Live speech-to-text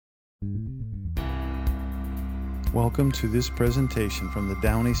Welcome to this presentation from the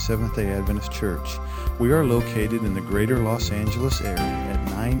Downey Seventh-day Adventist Church. We are located in the greater Los Angeles area at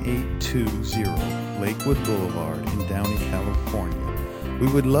 9820 Lakewood Boulevard in Downey, California. We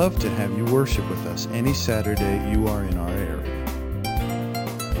would love to have you worship with us any Saturday you are in our area.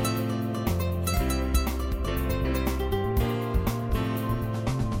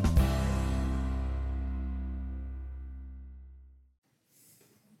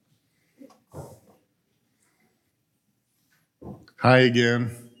 Hi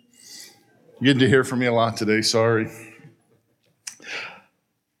again. You're getting to hear from me a lot today, sorry.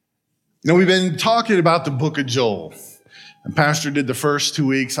 We've been talking about the book of Joel. And Pastor did the first 2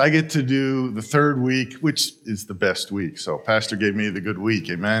 weeks. I get to do the third week, which is the best week. So Pastor gave me the good week,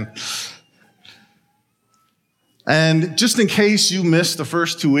 amen. And just in case you missed the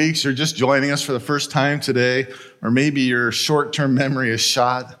first 2 weeks, you're just joining us for the first time today, or maybe your short-term memory is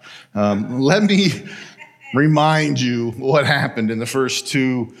shot, let me remind you what happened in the first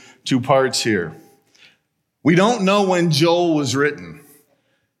two parts here. We don't know when Joel was written.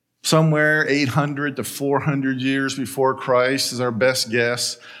 Somewhere 800 to 400 years before Christ is our best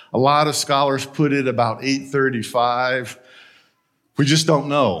guess. A lot of scholars put it about 835. We just don't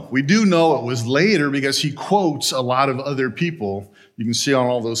know. We do know it was later because he quotes a lot of other people. You can see on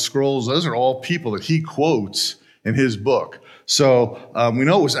all those scrolls, those are all people that he quotes in his book. So we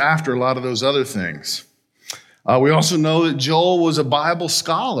know it was after a lot of those other things. We also know that Joel was a Bible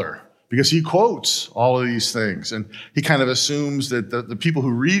scholar because he quotes all of these things. And he kind of assumes that the people who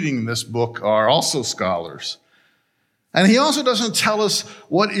are reading this book are also scholars. And he also doesn't tell us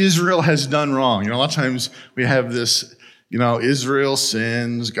what Israel has done wrong. A lot of times we have this, Israel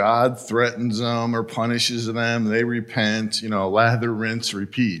sins, God threatens them or punishes them, they repent, lather, rinse,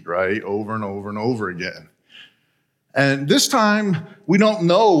 repeat, right? Over and over and over again. And this time, we don't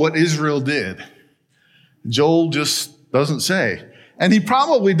know what Israel did. Joel just doesn't say. And he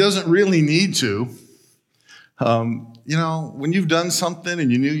probably doesn't really need to. When you've done something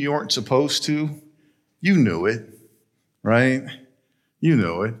and you knew you weren't supposed to, you knew it, right? You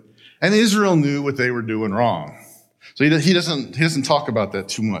knew it. And Israel knew what they were doing wrong. So he doesn't talk about that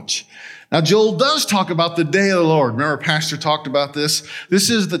too much. Now, Joel does talk about the day of the Lord. Remember, Pastor talked about this.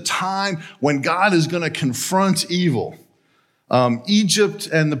 This is the time when God is going to confront evil. Egypt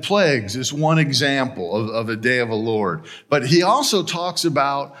and the plagues is one example of a day of the Lord. But he also talks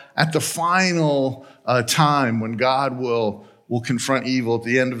about at the final time when God will confront evil at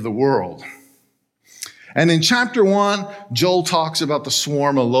the end of the world. And in chapter 1, Joel talks about the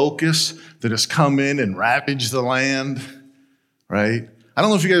swarm of locusts that has come in and ravaged the land, right? I don't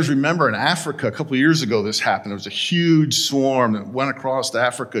know if you guys remember in Africa, a couple of years ago this happened. There was a huge swarm that went across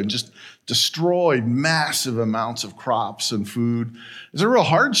Africa and just destroyed massive amounts of crops and food. It's a real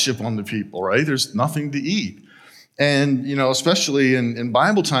hardship on the people, right? There's nothing to eat. And, especially in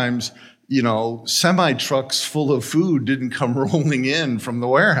Bible times, semi-trucks full of food didn't come rolling in from the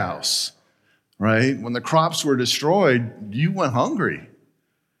warehouse, right? When the crops were destroyed, you went hungry.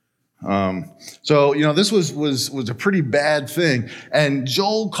 This was a pretty bad thing. And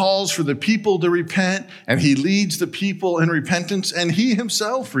Joel calls for the people to repent, and he leads the people in repentance, and he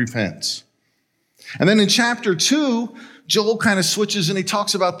himself repents. And then in chapter 2, Joel kind of switches and he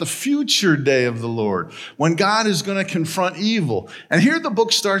talks about the future day of the Lord, when God is going to confront evil. And here the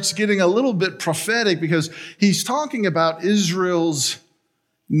book starts getting a little bit prophetic because he's talking about Israel's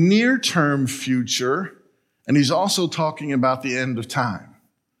near-term future, and he's also talking about the end of time.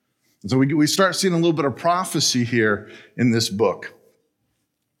 So we start seeing a little bit of prophecy here in this book.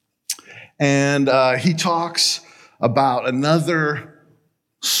 And he talks about another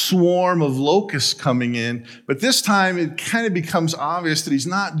swarm of locusts coming in. But this time it kind of becomes obvious that he's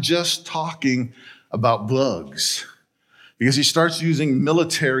not just talking about bugs, because he starts using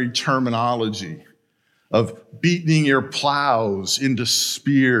military terminology of beating your plows into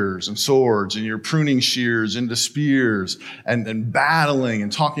spears and swords and your pruning shears into spears and battling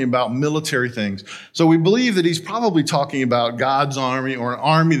and talking about military things. So we believe that he's probably talking about God's army or an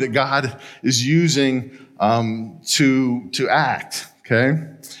army that God is using to act, okay?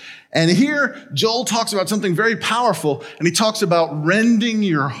 And here, Joel talks about something very powerful, and he talks about rending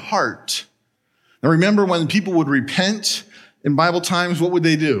your heart. Now remember, when people would repent in Bible times, what would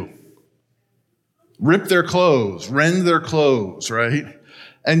they do? Rip their clothes, rend their clothes, right?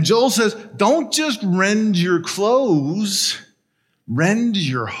 And Joel says, don't just rend your clothes, rend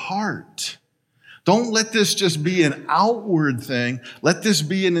your heart. Don't let this just be an outward thing. Let this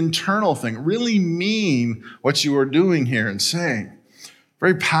be an internal thing. Really mean what you are doing here and saying.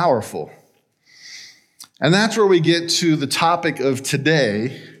 Very powerful. And that's where we get to the topic of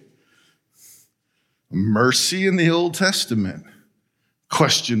today, mercy in the Old Testament?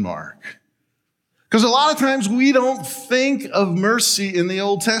 Question mark. Because a lot of times we don't think of mercy in the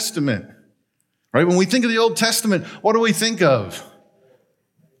Old Testament, right? When we think of the Old Testament, what do we think of?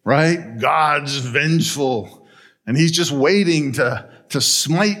 Right? God's vengeful, and he's just waiting to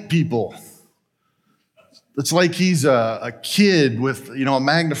smite people. It's like he's a kid with, a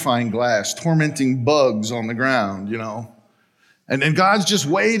magnifying glass, tormenting bugs on the ground, And God's just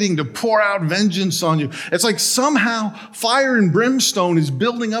waiting to pour out vengeance on you. It's like somehow fire and brimstone is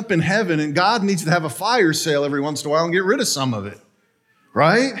building up in heaven, and God needs to have a fire sale every once in a while and get rid of some of it.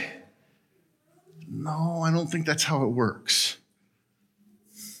 Right? No, I don't think that's how it works.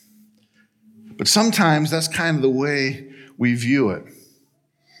 But sometimes that's kind of the way we view it.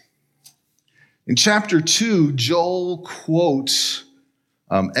 In chapter 2, Joel quotes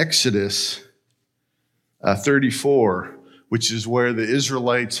Exodus 34, which is where the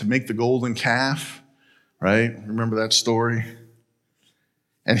Israelites make the golden calf, right? Remember that story?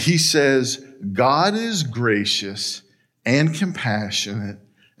 And he says, God is gracious and compassionate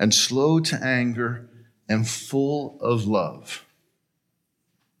and slow to anger and full of love.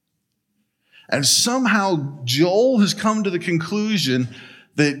 And somehow Joel has come to the conclusion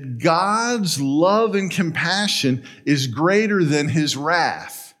that God's love and compassion is greater than his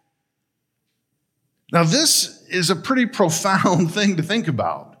wrath. Now, this is a pretty profound thing to think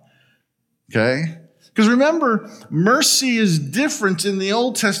about, okay? Because remember, mercy is different in the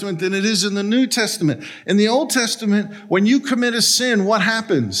Old Testament than it is in the New Testament. In the Old Testament, when you commit a sin, what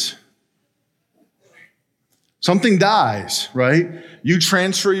happens? Something dies, right? You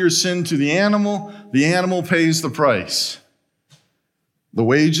transfer your sin to the animal pays the price. The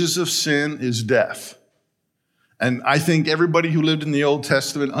wages of sin is death. And I think everybody who lived in the Old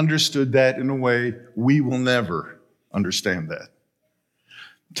Testament understood that in a way we will never understand that.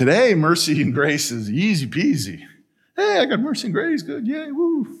 Today, mercy and grace is easy peasy. Hey, I got mercy and grace, good, yay,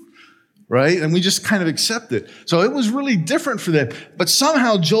 woo. Right? And we just kind of accept it. So it was really different for them. But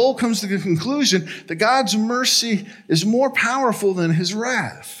somehow Joel comes to the conclusion that God's mercy is more powerful than his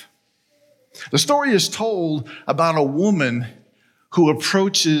wrath. The story is told about a woman who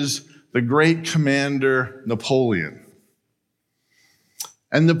approaches the great commander Napoleon.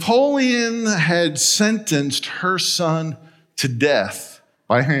 And Napoleon had sentenced her son to death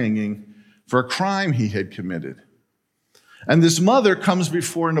by hanging for a crime he had committed. And this mother comes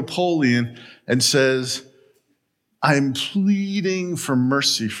before Napoleon and says, I'm pleading for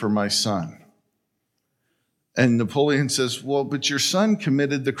mercy for my son. And Napoleon says, well, but your son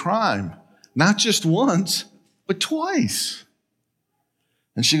committed the crime, not just once, but twice.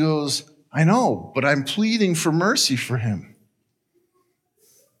 And she goes, I know, but I'm pleading for mercy for him.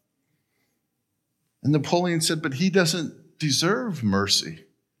 And Napoleon said, but he doesn't deserve mercy.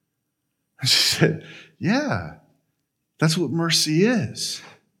 And she said, yeah, that's what mercy is.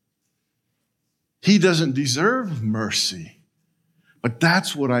 He doesn't deserve mercy, but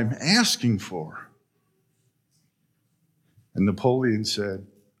that's what I'm asking for. And Napoleon said,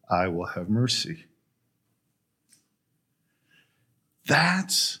 I will have mercy.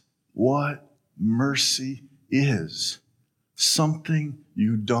 That's what mercy is. Something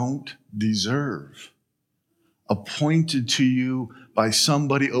you don't deserve. Appointed to you by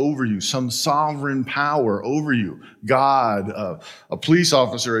somebody over you, some sovereign power over you. God, a police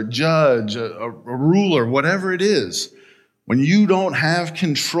officer, a judge, a ruler, whatever it is. When you don't have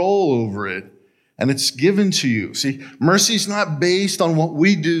control over it, and it's given to you. See, mercy is not based on what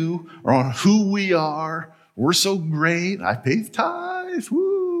we do or on who we are. We're so great. I pay tithes.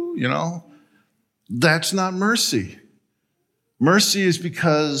 Woo, That's not mercy. Mercy is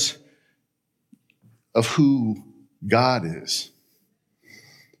because of who God is.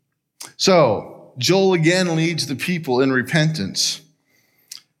 So, Joel again leads the people in repentance.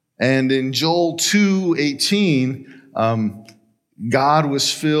 And in Joel 2:18, God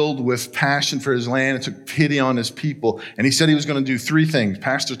was filled with passion for his land and took pity on his people. And he said he was going to do three things.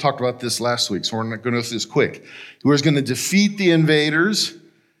 Pastor talked about this last week, so we're not going to go through this quick. He was going to defeat the invaders.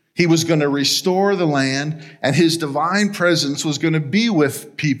 He was going to restore the land, and his divine presence was going to be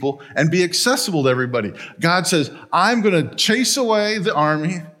with people and be accessible to everybody. God says, I'm going to chase away the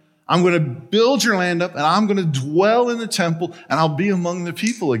army. I'm going to build your land up, and I'm going to dwell in the temple, and I'll be among the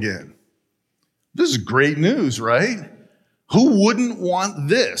people again. This is great news, right? Who wouldn't want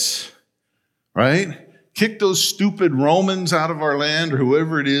this, right? Kick those stupid Romans out of our land or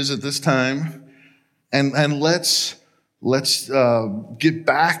whoever it is at this time, and let's get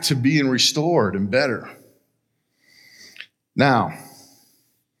back to being restored and better. Now,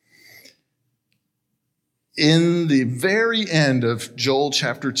 in the very end of Joel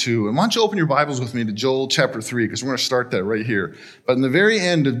chapter 2, and why don't you open your Bibles with me to Joel chapter 3, because we're going to start that right here. But in the very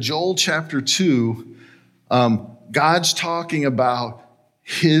end of Joel chapter 2, God's talking about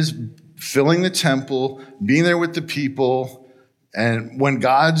his filling the temple, being there with the people, and when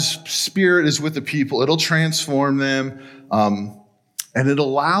God's Spirit is with the people, it'll transform them, and it'll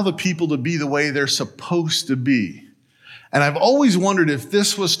allow the people to be the way they're supposed to be. And I've always wondered if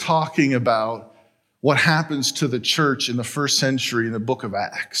this was talking about what happens to the church in the first century in the book of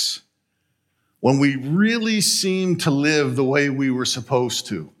Acts, when we really seemed to live the way we were supposed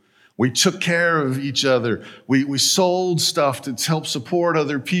to. We took care of each other. We sold stuff to help support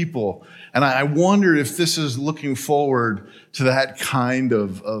other people. And I wonder if this is looking forward to that kind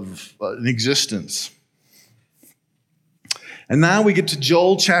of an existence. And now we get to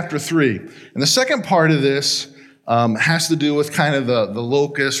Joel chapter 3. And the second part of this has to do with kind of the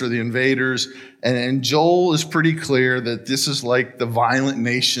locusts or the invaders. And Joel is pretty clear that this is like the violent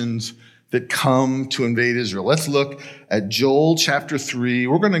nations that come to invade Israel. Let's look at Joel chapter 3.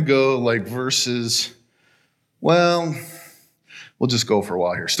 We're going to go like verses, well, we'll just go for a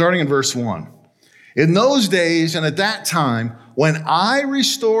while here. Starting in verse 1. In those days and at that time, when I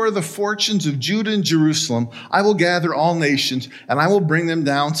restore the fortunes of Judah and Jerusalem, I will gather all nations and I will bring them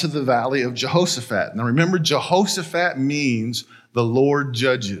down to the valley of Jehoshaphat. Now remember, Jehoshaphat means the Lord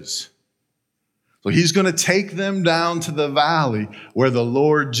judges. So he's going to take them down to the valley where the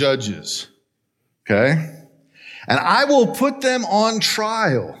Lord judges. Okay? And I will put them on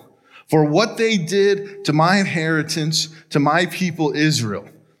trial for what they did to my inheritance, to my people Israel.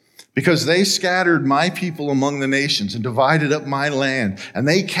 Because they scattered my people among the nations and divided up my land. And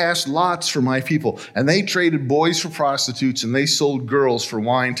they cast lots for my people. And they traded boys for prostitutes. And they sold girls for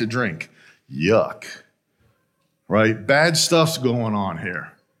wine to drink. Yuck. Right? Bad stuff's going on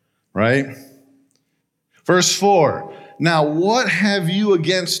here. Right? Verse 4. Now what have you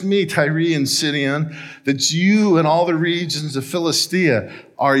against me, Tyre and Sidon, that you and all the regions of Philistia?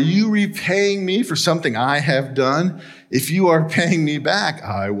 Are you repaying me for something I have done? If you are paying me back,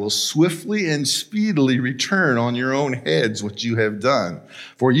 I will swiftly and speedily return on your own heads what you have done.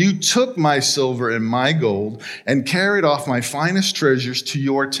 For you took my silver and my gold and carried off my finest treasures to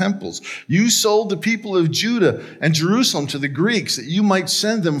your temples. You sold the people of Judah and Jerusalem to the Greeks that you might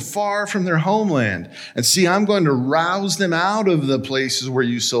send them far from their homeland. And see, I'm going to rouse them out of the places where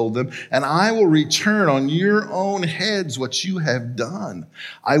you sold them, and I will return on your own heads what you have done.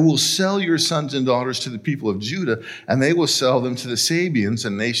 I will sell your sons and daughters to the people of Judah, and they will sell them to the Sabians, a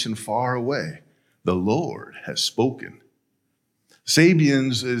nation far away. The Lord has spoken.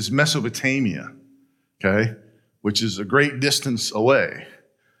 Sabians is Mesopotamia, okay, which is a great distance away.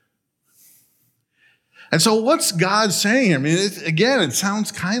 And so what's God saying? I mean, it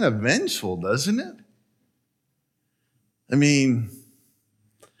sounds kind of vengeful, doesn't it? I mean,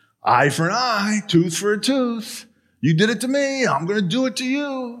 eye for an eye, tooth for a tooth. You did it to me, I'm going to do it to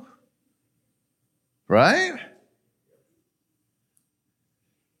you. Right?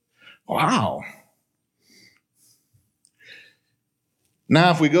 Wow.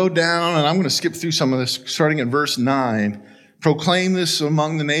 Now, if we go down, and I'm going to skip through some of this, starting at verse 9. Proclaim this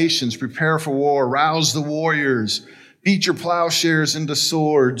among the nations, prepare for war, rouse the warriors, beat your plowshares into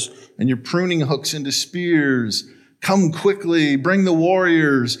swords, and your pruning hooks into spears. Come quickly, bring the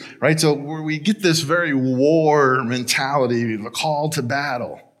warriors, right? So we get this very war mentality, the call to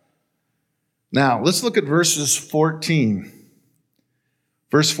battle. Now, let's look at verses 14.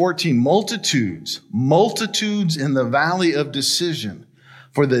 Verse 14, multitudes in the valley of decision.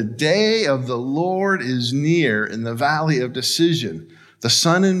 For the day of the Lord is near in the valley of decision. The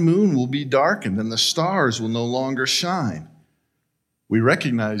sun and moon will be darkened, and the stars will no longer shine. We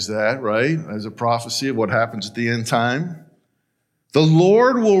recognize that, right, as a prophecy of what happens at the end time. The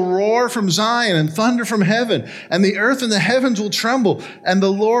Lord will roar from Zion and thunder from heaven, and the earth and the heavens will tremble, and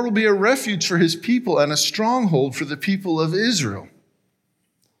the Lord will be a refuge for his people and a stronghold for the people of Israel.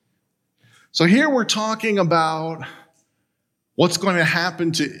 So here we're talking about what's going to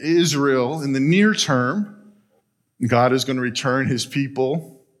happen to Israel in the near term. God is going to return his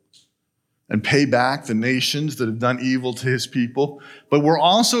people and pay back the nations that have done evil to his people. But we're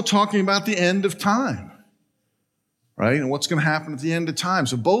also talking about the end of time, right? And what's going to happen at the end of time.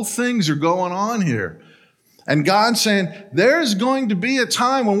 So both things are going on here. And God's saying, there's going to be a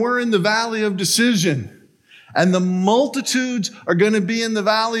time when we're in the valley of decision. And the multitudes are going to be in the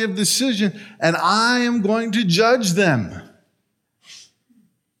valley of decision. And I am going to judge them.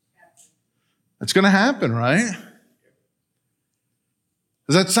 It's going to happen, right?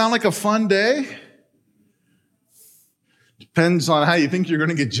 Does that sound like a fun day? Depends on how you think you're going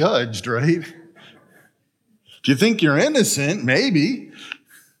to get judged, right? If you think you're innocent, maybe.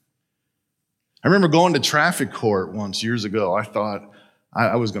 I remember going to traffic court once years ago. I thought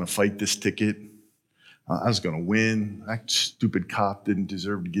I was going to fight this ticket. I was going to win. That stupid cop didn't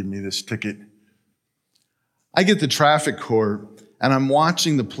deserve to give me this ticket. I get to traffic court, and I'm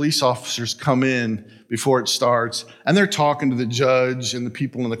watching the police officers come in before it starts, and they're talking to the judge and the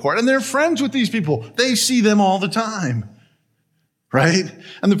people in the court, and they're friends with these people. They see them all the time, right?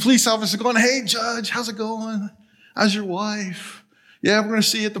 And the police officer going, "Hey, Judge, how's it going? How's your wife? Yeah, we're going to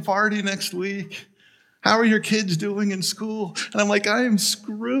see you at the party next week. How are your kids doing in school?" And I'm like, I am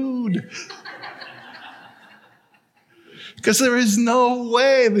screwed. Because there is no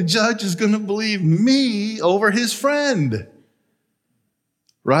way the judge is going to believe me over his friend.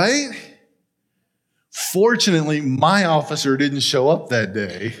 Right? Fortunately, my officer didn't show up that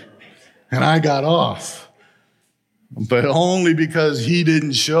day, and I got off. But only because he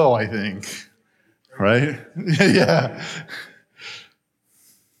didn't show, I think. Right? Yeah.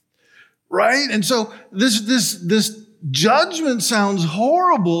 Right? And so this judgment sounds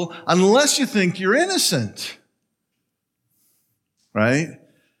horrible unless you think you're innocent. Right?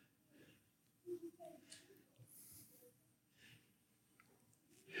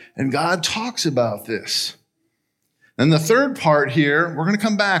 And God talks about this. And the third part here, we're going to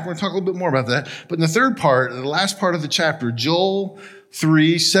come back. We're going to talk a little bit more about that. But in the third part, the last part of the chapter, Joel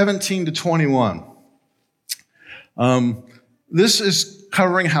 3:17-21. This is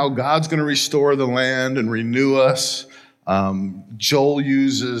covering how God's going to restore the land and renew us. Joel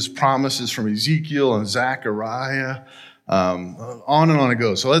uses promises from Ezekiel and Zechariah. On and on it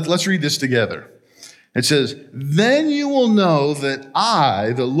goes. So let's read this together. It says, "Then you will know that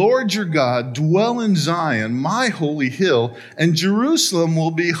I, the Lord your God, dwell in Zion, my holy hill, and Jerusalem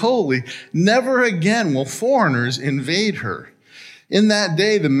will be holy. Never again will foreigners invade her. In that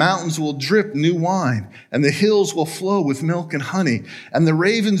day, the mountains will drip new wine, and the hills will flow with milk and honey, and the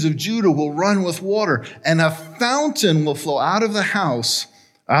ravens of Judah will run with water, and a fountain will flow out of the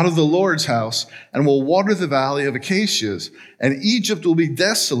Lord's house, and will water the valley of acacias. And Egypt will be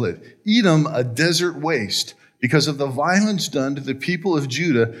desolate, Edom a desert waste, because of the violence done to the people of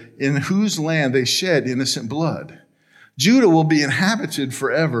Judah, in whose land they shed innocent blood. Judah will be inhabited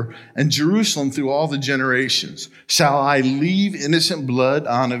forever, and Jerusalem through all the generations. Shall I leave innocent blood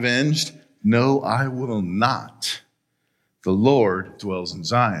unavenged? No, I will not. The Lord dwells in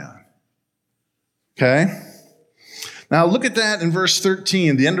Zion." Okay? Now look at that in verse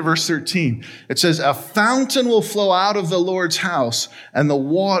 13, the end of verse 13. It says, "A fountain will flow out of the Lord's house, and will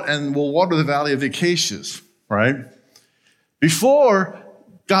water the valley of the acacias," right? Before,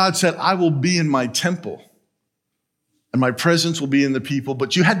 God said, "I will be in my temple, and my presence will be in the people,"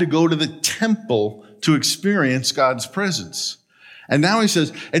 but you had to go to the temple to experience God's presence. And now he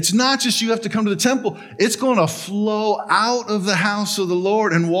says, it's not just you have to come to the temple, it's going to flow out of the house of the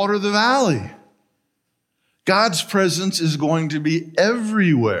Lord and water the valley. God's presence is going to be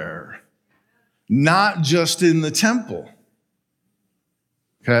everywhere, not just in the temple.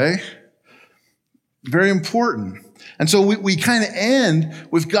 Okay? Very important. And so we kind of end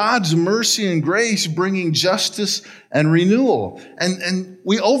with God's mercy and grace bringing justice and renewal. And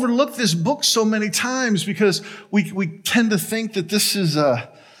we overlook this book so many times because we tend to think that this is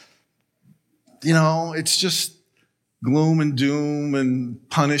it's just gloom and doom and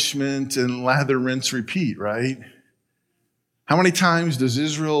punishment and lather, rinse, repeat, right? How many times does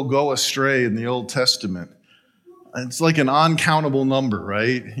Israel go astray in the Old Testament? It's like an uncountable number,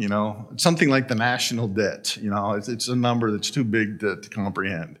 right? It's something like the national debt. It's a number that's too big to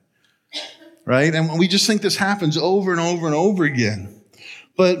comprehend, right? And we just think this happens over and over and over again.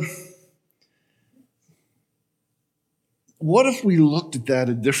 But what if we looked at that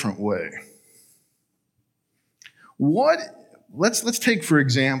a different way? Let's take, for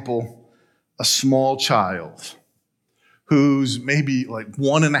example, a small child who's maybe like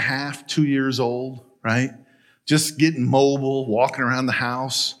 1.5, 2 years old, right? Just getting mobile, walking around the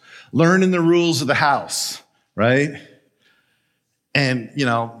house, learning the rules of the house, right? And,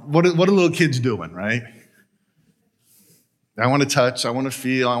 what are little kids doing, right? I want to touch, I want to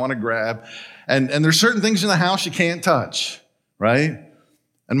feel, I want to grab. And there's certain things in the house you can't touch, right?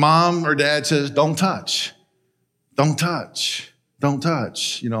 And mom or dad says, don't touch. Don't touch. Don't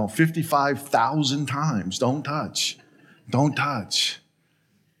touch. 55,000 times. Don't touch. Don't touch.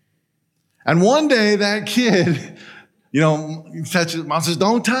 And one day that kid, touches, mom says,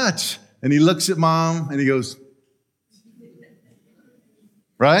 don't touch. And he looks at mom and he goes,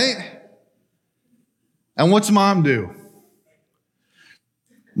 right? And what's mom do?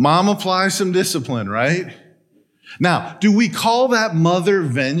 Mom applies some discipline, right? Now, do we call that mother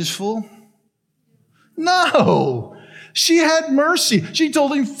vengeful? No. She had mercy. She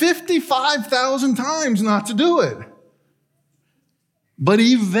told him 55,000 times not to do it. But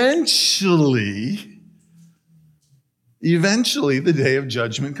eventually, the day of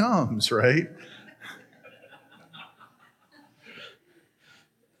judgment comes, right?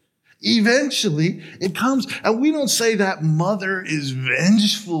 Eventually, it comes. And we don't say that mother is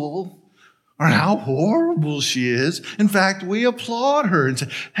vengeful or how horrible she is. In fact, we applaud her and say,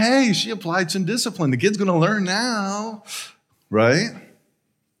 hey, she applied some discipline. The kid's going to learn now, right?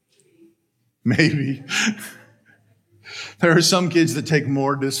 Maybe. There are some kids that take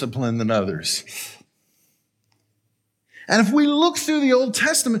more discipline than others. And if we look through the Old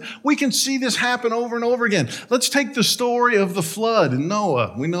Testament, we can see this happen over and over again. Let's take the story of the flood and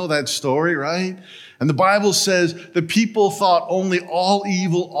Noah. We know that story, right? And the Bible says the people thought only all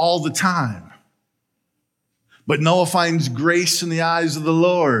evil all the time. But Noah finds grace in the eyes of the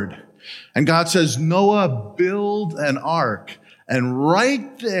Lord. And God says, Noah, build an ark. And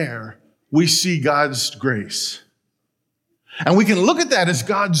right there, we see God's grace. And we can look at that as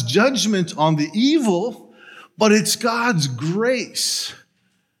God's judgment on the evil, but it's God's grace.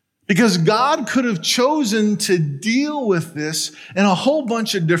 Because God could have chosen to deal with this in a whole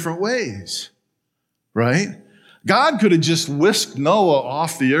bunch of different ways, right? God could have just whisked Noah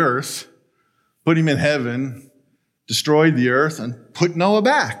off the earth, put him in heaven, destroyed the earth, and put Noah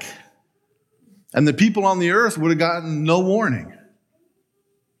back. And the people on the earth would have gotten no warning.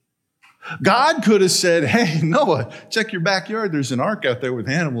 God could have said, hey, Noah, check your backyard. There's an ark out there with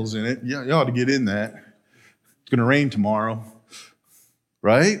animals in it. You ought to get in that. It's going to rain tomorrow,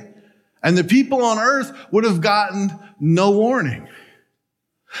 right? And the people on earth would have gotten no warning.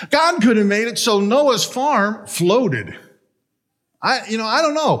 God could have made it so Noah's farm floated. I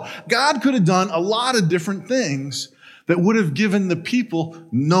don't know. God could have done a lot of different things that would have given the people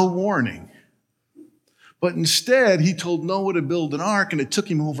no warning. But instead, he told Noah to build an ark, and it took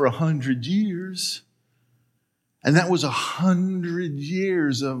him over 100 years. And that was 100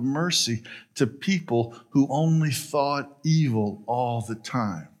 years of mercy to people who only thought evil all the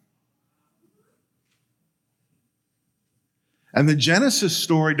time. And the Genesis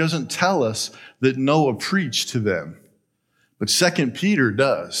story doesn't tell us that Noah preached to them. But 2 Peter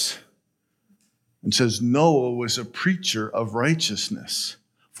does. And says Noah was a preacher of righteousness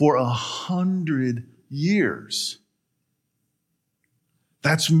for 100 years.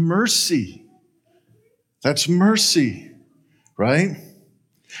 That's mercy. That's mercy, right?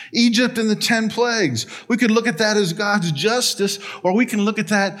 Egypt and the 10 plagues. We could look at that as God's justice, or we can look at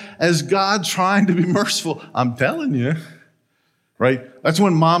that as God trying to be merciful. I'm telling you, right? That's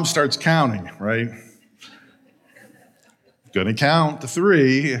when mom starts counting, right? Gonna count to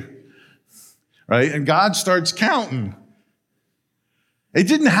 3, right? And God starts counting. It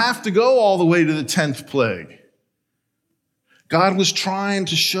didn't have to go all the way to the 10th plague. God was trying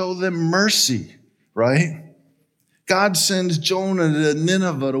to show them mercy, right? God sends Jonah to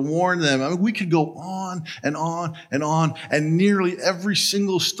Nineveh to warn them. I mean, we could go on and on and on, and nearly every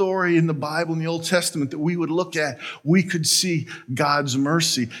single story in the Bible, in the Old Testament that we would look at, we could see God's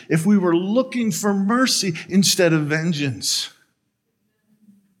mercy if we were looking for mercy instead of vengeance.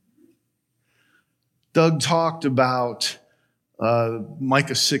 Doug talked about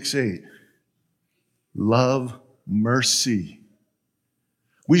Micah 6:8. Love mercy.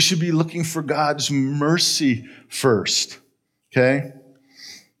 We should be looking for God's mercy first, okay?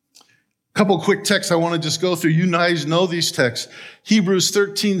 A couple quick texts I want to just go through. You guys know these texts. Hebrews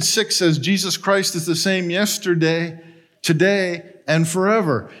 13:6 says, Jesus Christ is the same yesterday, today, and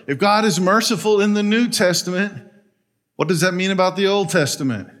forever. If God is merciful in the New Testament, what does that mean about the Old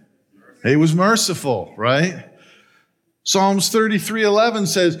Testament? He was merciful, right? Psalms 33:11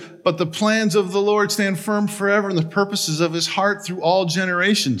 says, but the plans of the Lord stand firm forever, and the purposes of his heart through all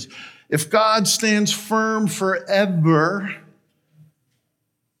generations. If God stands firm forever,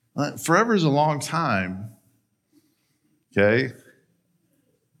 forever is a long time, okay?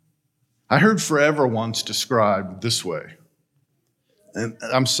 I heard forever once described this way, and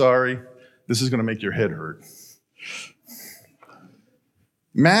I'm sorry, this is going to make your head hurt.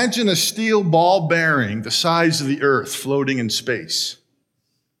 Imagine a steel ball bearing the size of the earth floating in space.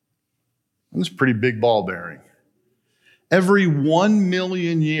 That's a pretty big ball bearing. Every 1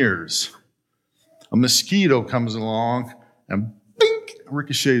 million years, a mosquito comes along and bink,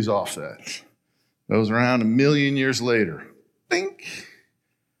 ricochets off that. Goes around 1 million years later. Bink.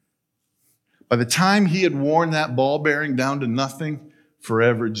 By the time he had worn that ball bearing down to nothing,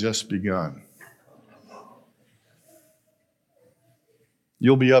 forever just begun.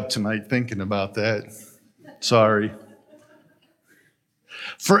 You'll be up tonight thinking about that. Sorry.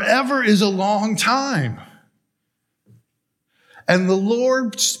 Forever is a long time. And the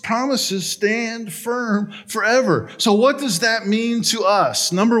Lord's promises stand firm forever. So what does that mean to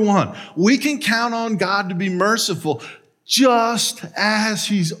us? Number one, we can count on God to be merciful just as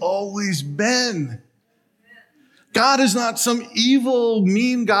he's always been. God is not some evil,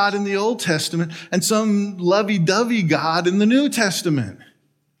 mean God in the Old Testament and some lovey-dovey God in the New Testament.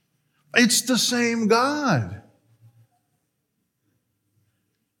 It's the same God.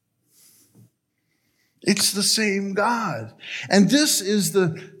 It's the same God. And this is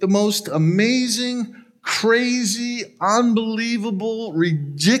the most amazing, crazy, unbelievable,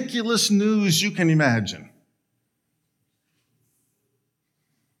 ridiculous news you can imagine.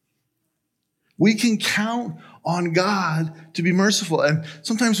 We can count on God to be merciful. And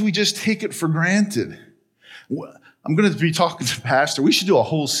sometimes we just take it for granted. I'm going to be talking to Pastor. We should do a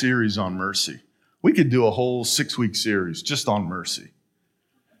whole series on mercy. We could do a whole 6-week series just on mercy.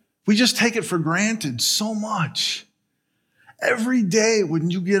 We just take it for granted so much. Every day when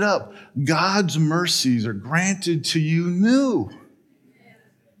you get up, God's mercies are granted to you new.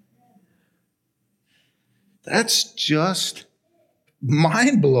 That's just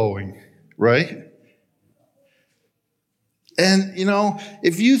mind-blowing, right? And,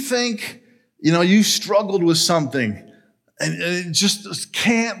 if you think, you struggled with something and just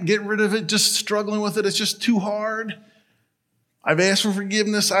can't get rid of it, just struggling with it, it's just too hard. I've asked for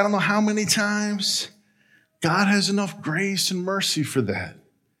forgiveness I don't know how many times. God has enough grace and mercy for that,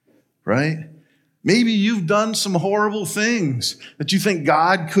 right? Maybe you've done some horrible things that you think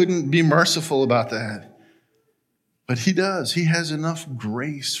God couldn't be merciful about that. But he does. He has enough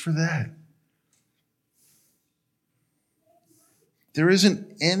grace for that. There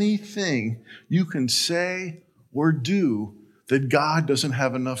isn't anything you can say or do that God doesn't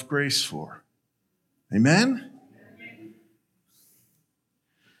have enough grace for. Amen?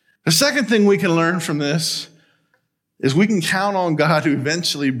 The second thing we can learn from this is we can count on God to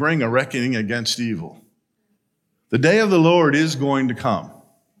eventually bring a reckoning against evil. The day of the Lord is going to come.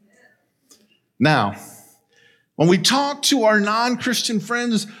 Now, when we talk to our non-Christian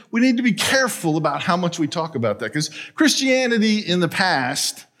friends, we need to be careful about how much we talk about that, because Christianity in the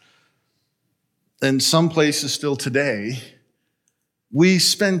past, and some places still today, we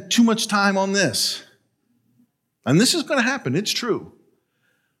spend too much time on this. And this is going to happen. It's true.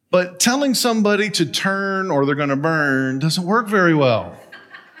 But telling somebody to turn or they're going to burn doesn't work very well.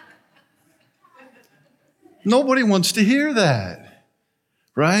 Nobody wants to hear that,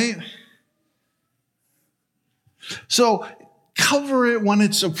 right? So cover it when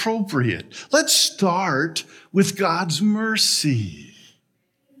it's appropriate. Let's start with God's mercy.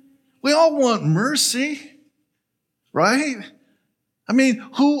 We all want mercy, right? I mean,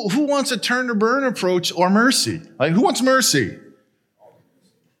 who wants a turn or burn approach or mercy? Like, who wants mercy?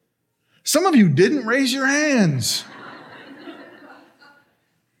 Some of you didn't raise your hands.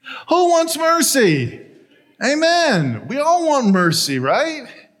 Who wants mercy? Amen. We all want mercy, right?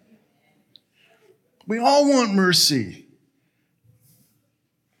 We all want mercy.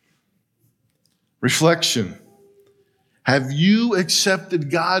 Reflection. Have you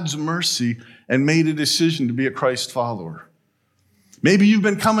accepted God's mercy and made a decision to be a Christ follower? Maybe you've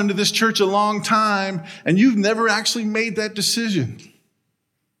been coming to this church a long time and you've never actually made that decision.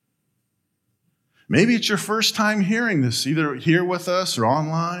 Maybe it's your first time hearing this, either here with us or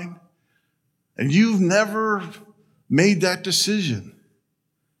online, and you've never made that decision.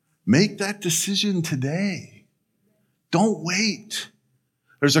 Make that decision today. Don't wait.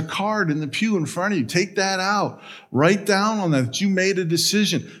 There's a card in the pew in front of you. Take that out. Write down on that you made a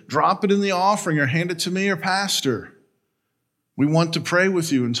decision. Drop it in the offering or hand it to me or pastor. We want to pray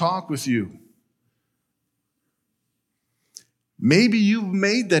with you and talk with you. Maybe you've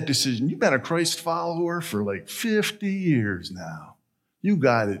made that decision. You've been a Christ follower for like 50 years now. You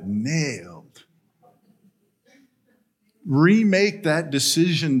got it nailed. Remake that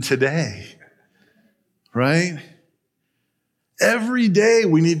decision today, right? Every day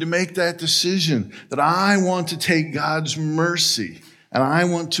we need to make that decision that I want to take God's mercy and I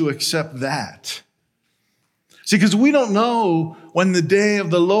want to accept that. See, because we don't know when the day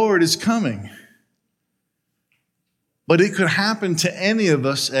of the Lord is coming. But it could happen to any of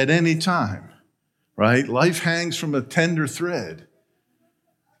us at any time, right? Life hangs from a tender thread.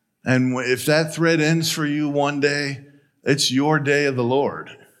 And if that thread ends for you one day, it's your day of the Lord,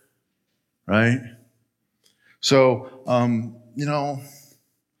 right? So, I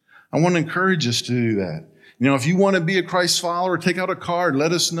want to encourage us to do that. If you want to be a Christ follower, take out a card,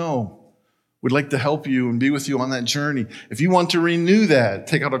 let us know. We'd like to help you and be with you on that journey. If you want to renew that,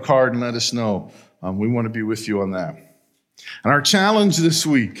 take out a card and let us know. We want to be with you on that. And our challenge this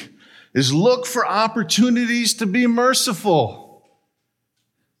week is look for opportunities to be merciful.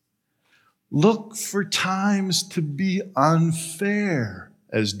 Look for times to be unfair,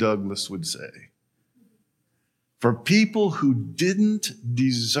 as Douglas would say, for people who didn't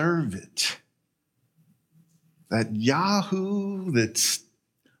deserve it. That yahoo that's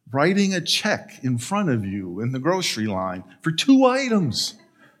writing a check in front of you in the grocery line for 2 items.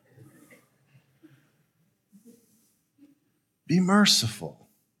 Be merciful.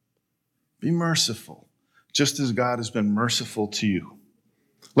 Be merciful, just as God has been merciful to you.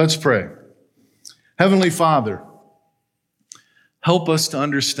 Let's pray. Heavenly Father, help us to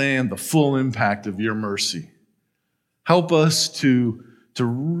understand the full impact of your mercy. Help us to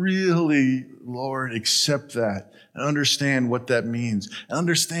really, Lord, accept that and understand what that means and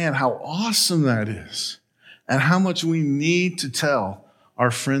understand how awesome that is and how much we need to tell our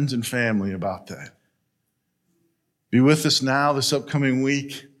friends and family about that. Be with us now this upcoming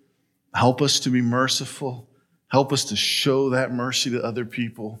week. Help us to be merciful. Help us to show that mercy to other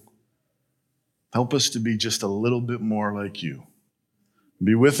people. Help us to be just a little bit more like you.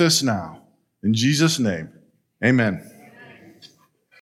 Be with us now. In Jesus' name, amen.